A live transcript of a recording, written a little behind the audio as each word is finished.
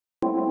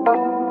Okay,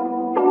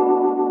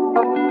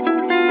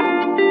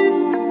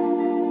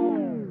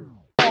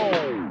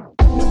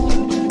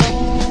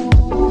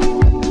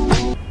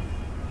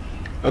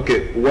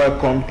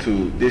 welcome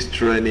to this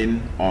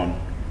training on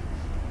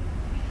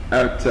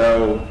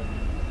Airtel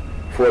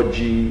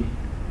 4G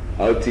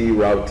LTE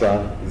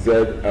Router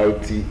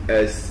ZLT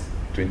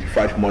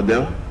S25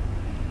 model.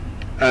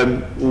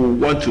 We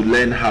want to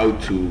learn how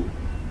to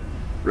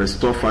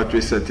restore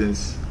factory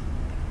settings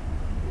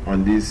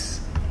on this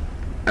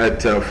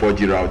Airtel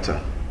 4G router.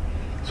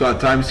 So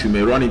at times you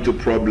may run into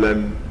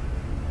problem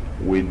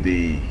with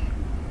the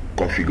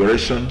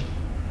configuration.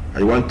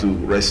 I want to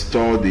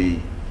restore the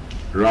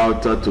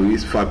router to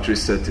its factory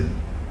setting.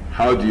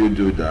 How do you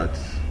do that?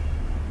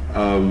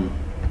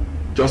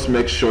 Just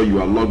make sure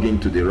you are logged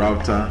into the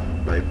router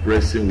by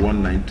pressing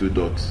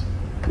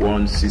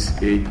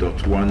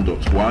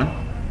 192.168.1.1.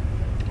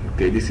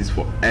 okay, this is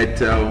for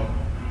Airtel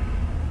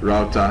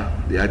router,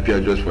 the IP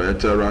address for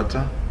Airtel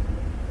router.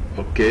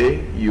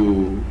 Okay,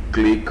 you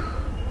click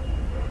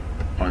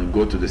on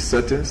go to the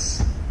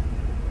settings.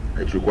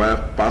 It requires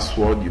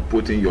password. You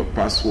put in your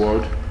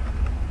password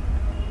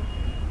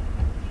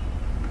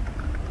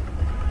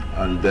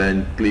and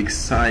then click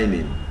sign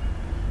in.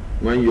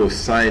 When you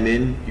sign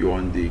in, you're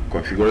on the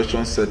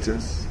configuration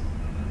settings,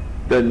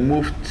 then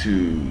move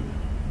to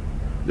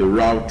the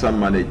router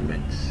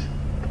management.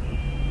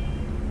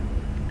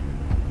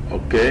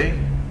 Okay,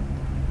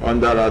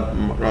 under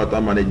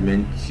router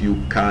management you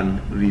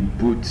can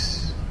reboot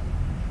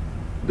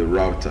the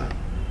router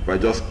by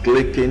just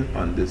clicking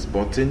on this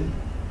button,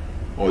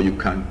 or you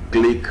can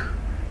click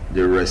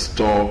the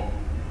restore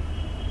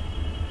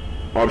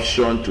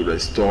option to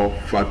restore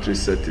factory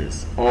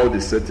settings. All the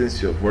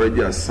settings you have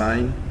already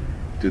assigned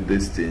to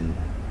this thing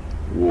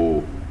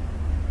will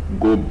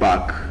go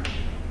back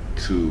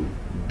to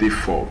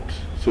default.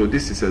 So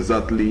this is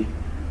exactly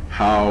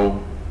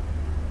how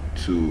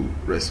to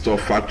restore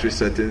factory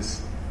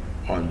settings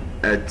on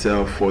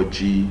Airtel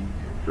 4G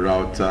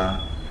router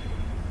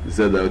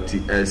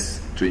ZLT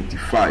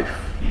S25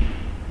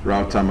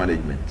 router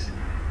management.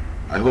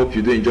 I hope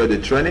you do enjoy the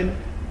training.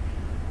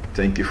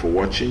 Thank you for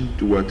watching.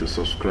 Do well to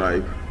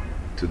subscribe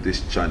to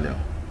this channel.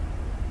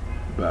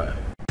 Bye.